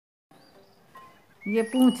ये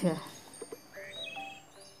पूंछ है,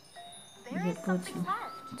 ये पूंछ है,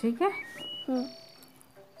 ठीक है।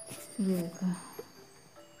 ये देखो,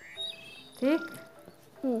 ठीक।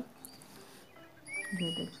 ये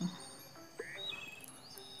देखो,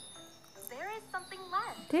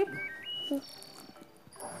 ठीक।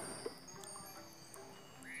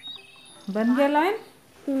 बन गया लाइन।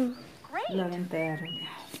 लाइन तैयार हो गया।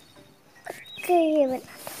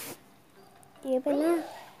 ये बना।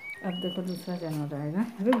 अब देखो दूसरा जानवर आएगा।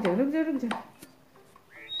 रुक जा रुक जा रुक जा।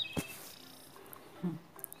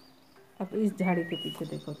 अब इस झाड़ी के पीछे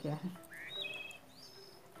देखो क्या है।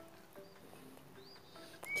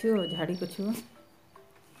 छुओ, झाड़ी को छुओ।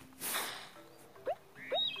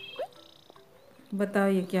 बताओ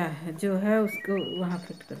ये क्या है। जो है उसको वहाँ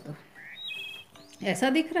फिट कर दो। ऐसा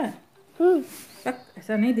दिख रहा है?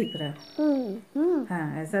 ऐसा नहीं दिख रहा है।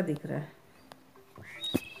 हाँ ऐसा दिख रहा है।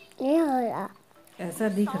 ये हो रहा। ऐसा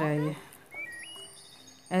दिख रहा है ये।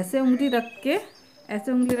 ऐसे उंगली रख के,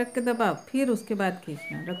 ऐसे उंगली रख के दबाओ, फिर उसके बाद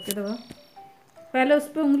खींचना। रख के दबाओ, पहले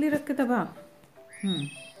उस पर उंगली रख के दबाओ।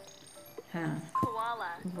 हाँ,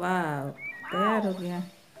 वाह, तैयार हो गया।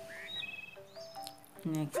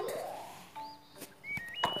 नेक्स्ट।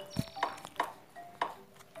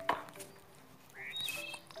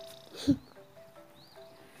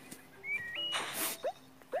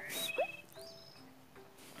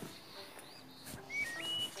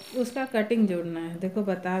 उसका कटिंग जोड़ना है। देखो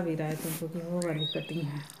बता भी रहा है तुमको कि वो वाली कटिंग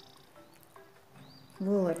है,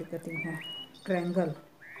 वो वाली कटिंग है। ट्रायंगल,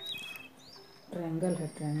 ट्रायंगल है,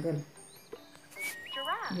 ट्रायंगल।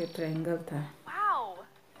 ये ट्रायंगल था।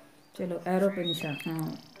 चलो एरो पे निशान,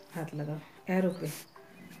 हाँ हाथ लगाओ एरो पे।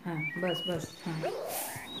 हाँ बस बस, हाँ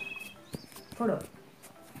छोड़ो।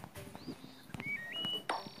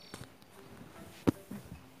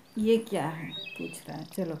 ये क्या है पूछ रहा है।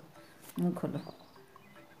 चलो मुंह खोलो।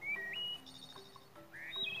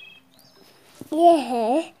 ये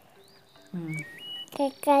है के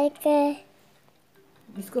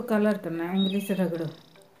इसको कलर करना है, उंगली से रगड़ो,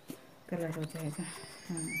 कलर हो जाएगा।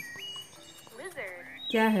 हाँ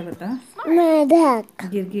क्या है बता। मेढक।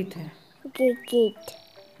 गिरगिट है। गिरगिट।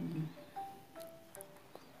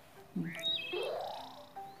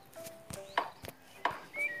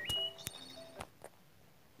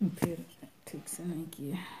 फिर ठीक से नहीं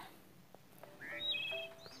किए।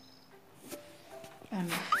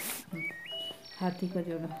 हाथी का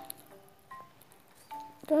जोड़ो।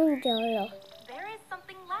 तुम जोड़ो।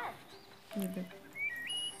 ये देखो,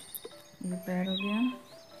 ये पैर हो गया।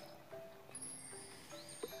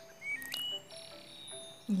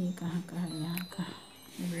 ये कहाँ का है, यहाँ का।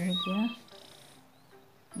 ये हो गया,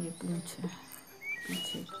 ये पूंछ है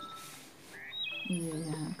पीछे, ये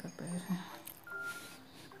यहाँ का पैर है,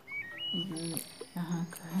 ये यहाँ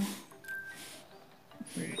का है,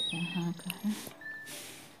 ये यहाँ का है,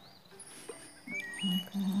 यहाँ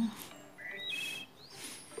का है।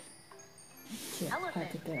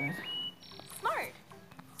 हाथी तैयार।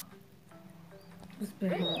 उस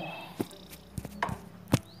पर हो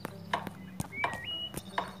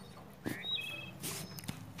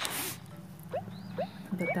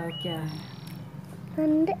बताओ क्या है।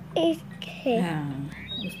 एक है। हाँ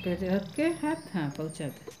उस पर रख के हाथ, हाँ पहुँचा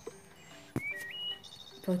दो,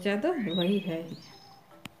 पहुँचा दो, वही है।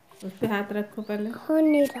 उस पर हाथ रखो पहले। हो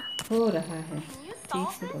नहीं रहा। हो रहा है,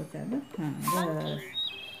 ठीक से पहुँचा दो। हाँ बस,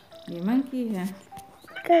 ये मंकी है।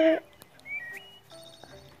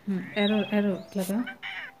 एरो एरो लगाओ।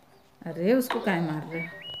 अरे उसको काय मार रहे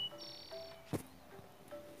हो।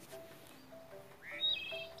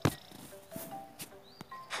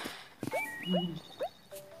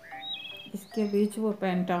 इसके बीच वो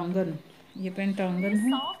पेंटांगन, ये पेंटांगन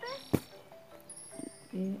है।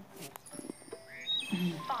 ये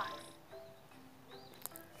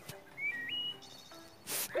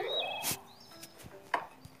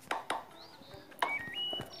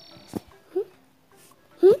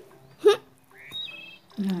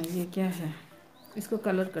हाँ ये क्या है। इसको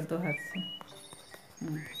कलर कर दो हाथ से।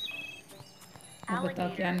 अब बताओ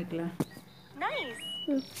क्या निकला।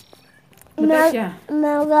 बताओ क्या।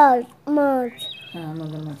 मगरमच्छ। हाँ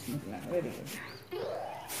मगरमच्छ निकला, वेरी गुड।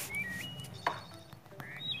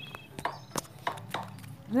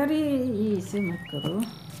 अरे इसे मत करो।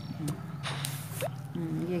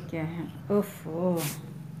 ये क्या है। ओफो,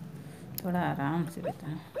 थोड़ा आराम से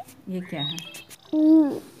बता। ये क्या है।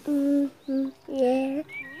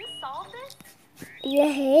 ये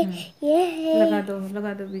है। ये है। लगा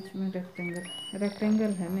दो बीच में रेक्टेंगल।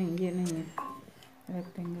 रेक्टेंगल है, नहीं ये नहीं है,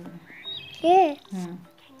 रेक्टेंगल है। ये हाँ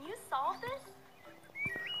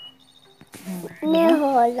नहीं लगाओ।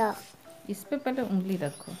 हो रहा। इस पे पहले उंगली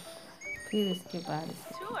रखो, फिर इसके बाद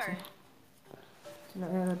इसको खींचो। चलो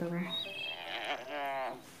यार दबा।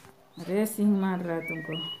 अरे सिंह मार रहा है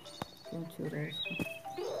तुमको, क्यों छू रहे हो उसको?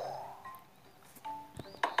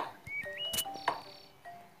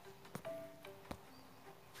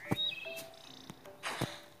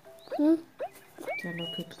 चलो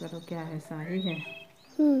फिट करो, क्या है, शाही है?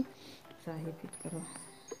 शाही फिट करो।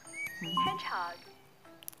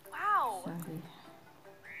 शाही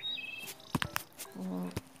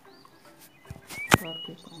और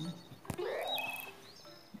के पानी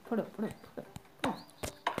फोड़ो फोड़ो फोड़ो।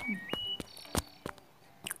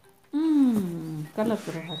 कलर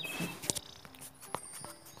करो हाथ से।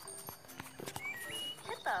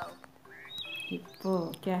 हिप्पो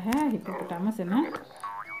क्या है? हिप्पोपोटामस है ना?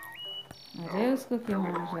 अरे उसको क्यों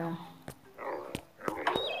मार रहा है?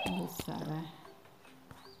 गुस्सा आ रहा है।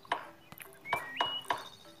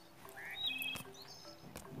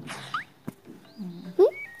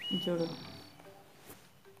 जोड़ो,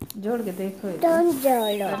 जोड़ के देखो एक बार।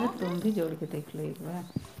 अरे तुम भी जोड़ के देख लो एक बार।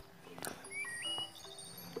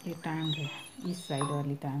 ये टांग है, इस साइड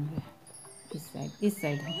वाली टांग है, इस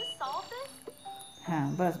साइड है।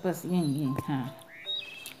 हाँ बस बस यहीं यहीं। हाँ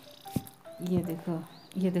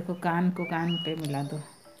ये देखो कान को कान पे मिला दो,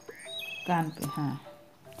 कान पे। हाँ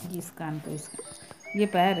इस कान को इस कान। ये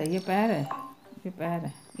पैर है, ये पैर है, ये पैर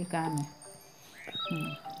है, ये कान है।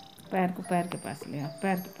 पैर को पैर के पास ले आओ,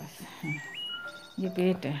 पैर के पास। हाँ ये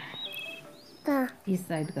पेट है, इस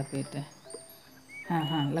साइड का पेट है। हाँ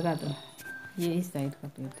हाँ लगा दो, ये इस साइड का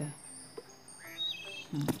पेट है।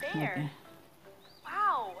 हो गया।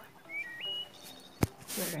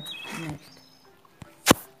 चलो नेक्स्ट।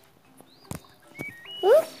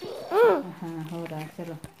 हाँ हो रहा है,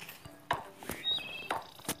 चलो।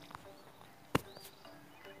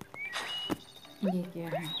 ये क्या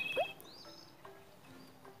है?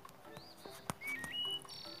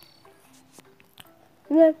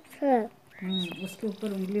 उसके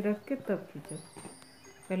ऊपर उंगली रख के तब खींचो।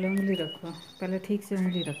 पहले उंगली रखो, पहले ठीक से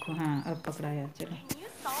उंगली रखो। हाँ अब पकड़ा यार, चलो।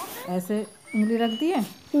 ऐसे उंगली रख दिए,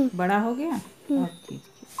 बड़ा हो गया। अब खींच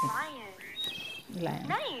खींच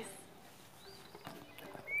लाइन।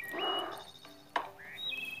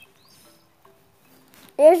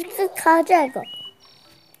 इसको खा जाएगा।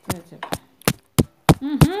 चल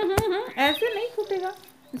ऐसे नहीं फूटेगा,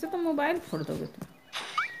 इसे तो मोबाइल फोड़ दोगे तुम।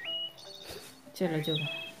 चलो जोड़ो,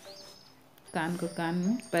 कान को कान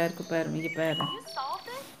में, पैर को पैर में। ये पैर है।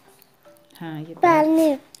 हाँ ये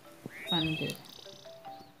पैर। पानी दे।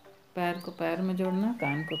 पैर को पैर में जोड़ना,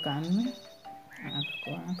 कान को कान में, आँख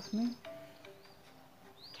को आँख में।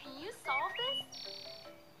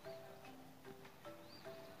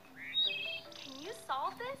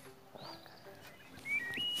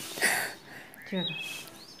 चलो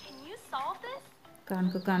कान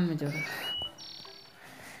को कान में जोड़ो।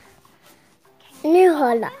 नहीं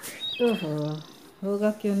होला। ओहो,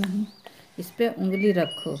 होगा क्यों नहीं? इस पे उंगली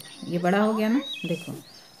रखो, ये बड़ा हो गया ना, देखो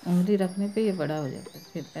उंगली रखने पे ये बड़ा हो जाता है।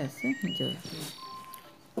 फिर ऐसे जोड़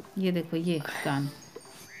दिया। ये देखो, ये कान,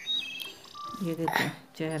 ये देखो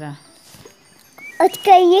चेहरा,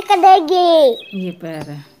 उसका ये करेगी। ये पैर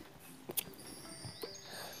है,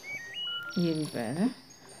 ये भी पैर है,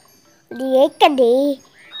 ये कदे।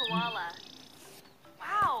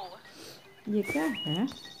 ये क्या है?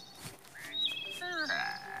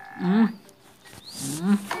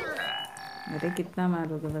 अरे कितना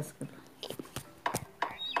मारोगे, बस करो।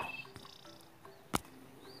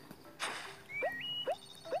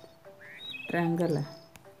 ट्रायंगल है,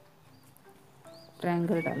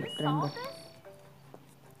 ट्रायंगल डालो, ट्रायंगल।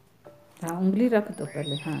 हाँ उंगली रख दो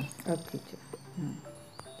पहले। हाँ अब खींचो। हाँ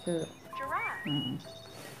चलो। हाँ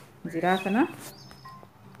जिराफ है ना?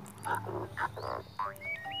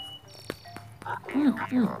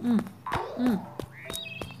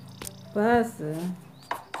 बस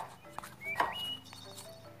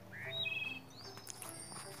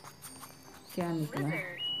क्या निकला?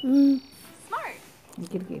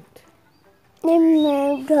 गिरगिट।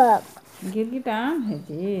 गिरगिट आम है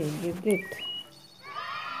जी, गिरगिट।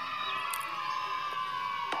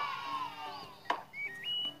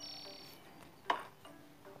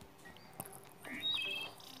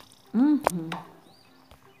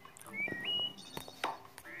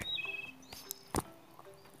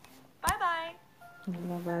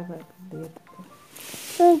 बाय बाय कर दिया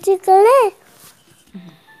तुमको। करे।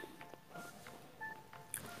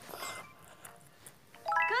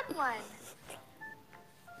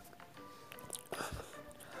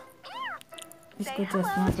 इसको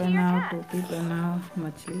चश्मा पहनाओ, टोपी पहनाओ,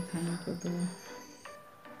 मछली खाने को दो।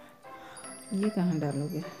 ये कहाँ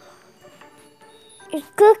डालोगे?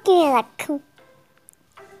 इसको क्या रखूं?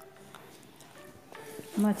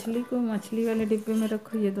 मछली को मछली वाले डिब्बे में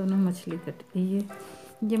रखो। ये दोनों मछली का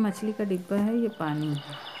ये मछली का डिब्बा है, ये पानी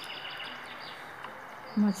है।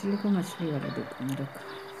 मछली को मछली वाले डिब्बे में रखो।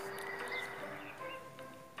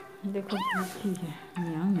 देखो भूखी है,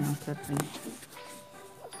 म्याऊं म्याऊं कर रही है।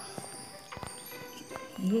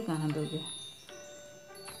 ये कहाँ दोगे?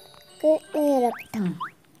 रखता।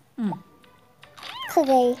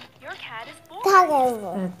 खा गई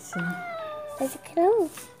वो। अच्छा, ऐसे खिलाऊं?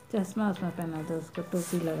 चश्मा उसमें पहना दो उसको,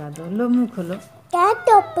 टोपी लगा दो। लो मुंह खोलो। क्या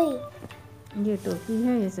टोपी? ये टोपी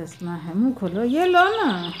है, ये चश्मा है। मुंह खोलो, ये लो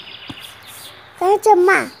ना। क्या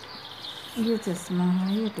चम्मा? ये चश्मा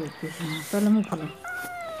है, ये टोपी है। पहले मुंह खोलो।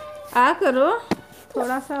 आ करो,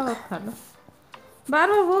 थोड़ा सा और खा लो। बार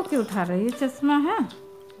बार वो क्यों उठा रही है? चश्मा है,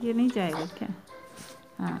 ये नहीं जाएगा क्या?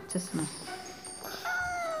 हाँ चश्मा।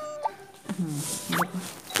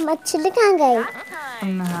 देखो मछली कहाँ गई? अब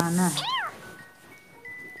नहाना है।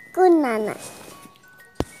 कौन नाना?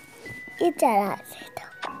 ये चला से तो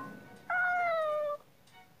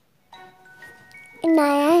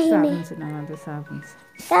नया ही नहीं। साबुन से नहा दो, साबुन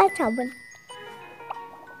से। क्या साबुन?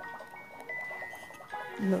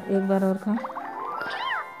 लो एक बार और खाओ,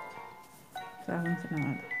 साबुन से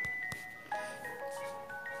नहा दो।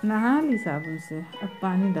 नहा ली साबुन से, अब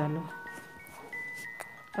पानी डालो।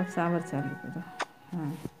 अब शावर चालू करो।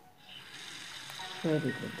 हाँ वेरी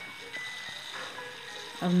गुड।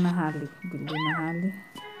 अब नहा ली बिल्ली, नहा ली।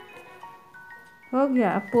 हो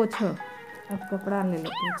गया, अब पोछो। अब कपड़ा ले लो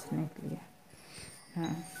पोछने के लिए।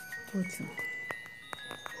 हाँ पोछो।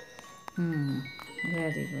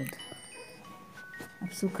 Very good. अब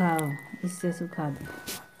सुखाओ, इससे सुखा दो।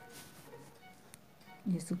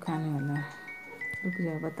 ये सुखाने वाला है, रुक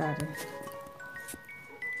जाओ बता रहे।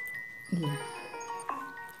 ये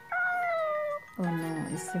ओ नो,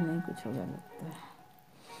 इससे नहीं कुछ होगा लगता है।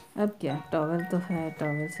 अब क्या, टॉवल तो है,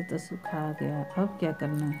 टॉवल से तो सुखा गया। अब क्या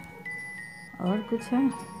करना है? और कुछ है?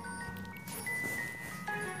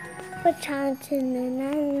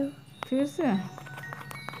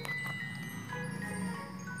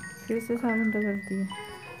 फिर से साबुन रगड़ दिए।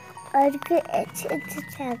 और अच्छे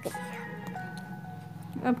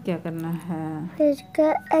अब क्या करना है? फिर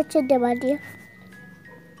अच्छे दबा दिया।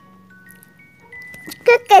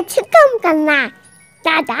 कैसे काम करना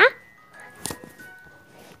दादा?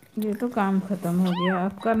 ये तो काम खत्म हो गया,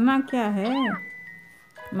 अब करना क्या है?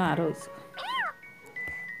 मारो इसको।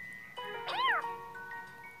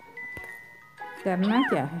 करना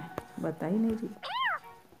क्या है बता ही नहीं रही।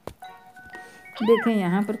 देखें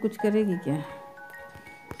यहाँ पर कुछ करेगी क्या?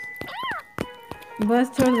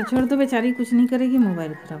 बस छोड़ दो बेचारी, कुछ नहीं करेगी।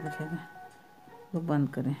 मोबाइल खराब हो जाएगा, वो बंद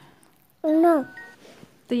करें। नो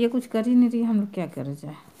तो ये कुछ कर ही नहीं रही, हम लोग क्या करे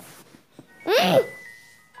जाए?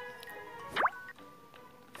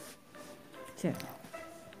 चलो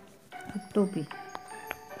अब टोपी,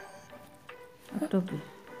 अब टोपी।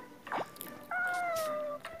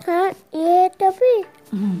 हाँ ये टोपी।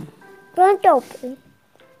 कौन टोपी?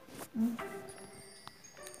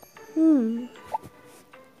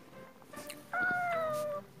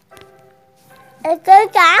 एक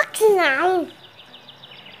क्या खिलाऊं?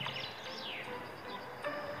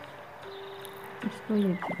 इसको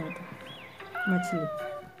ये खिला दो,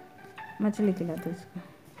 मछली खिला दो इसको।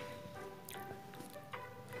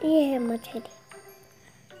 ये है मछली।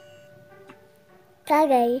 क्या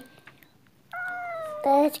गई?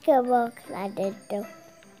 तो इसके बॉल खिला देते हो।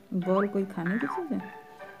 बॉल कोई खाने की चीज़ है?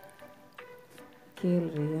 खेल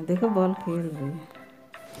रही है, देखो बॉल खेल रही है।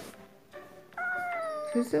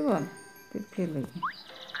 फिर से बॉल, फिर खेलेगी।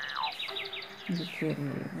 ये खेल रही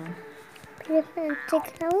है बॉल। फिर मैं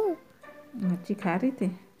खिलाऊं? मच्छी खा रही थी।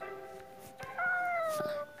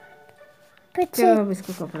 पीछे चलो अब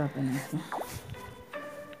इसको कपड़ा पहना दो,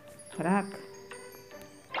 फ्रॉक।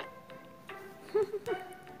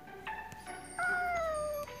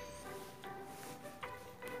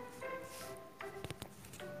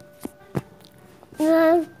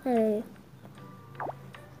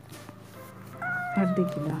 हड्डी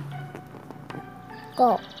खिला को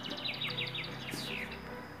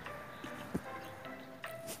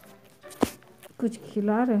कुछ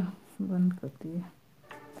खिला रहे हो, बंद कर दिए।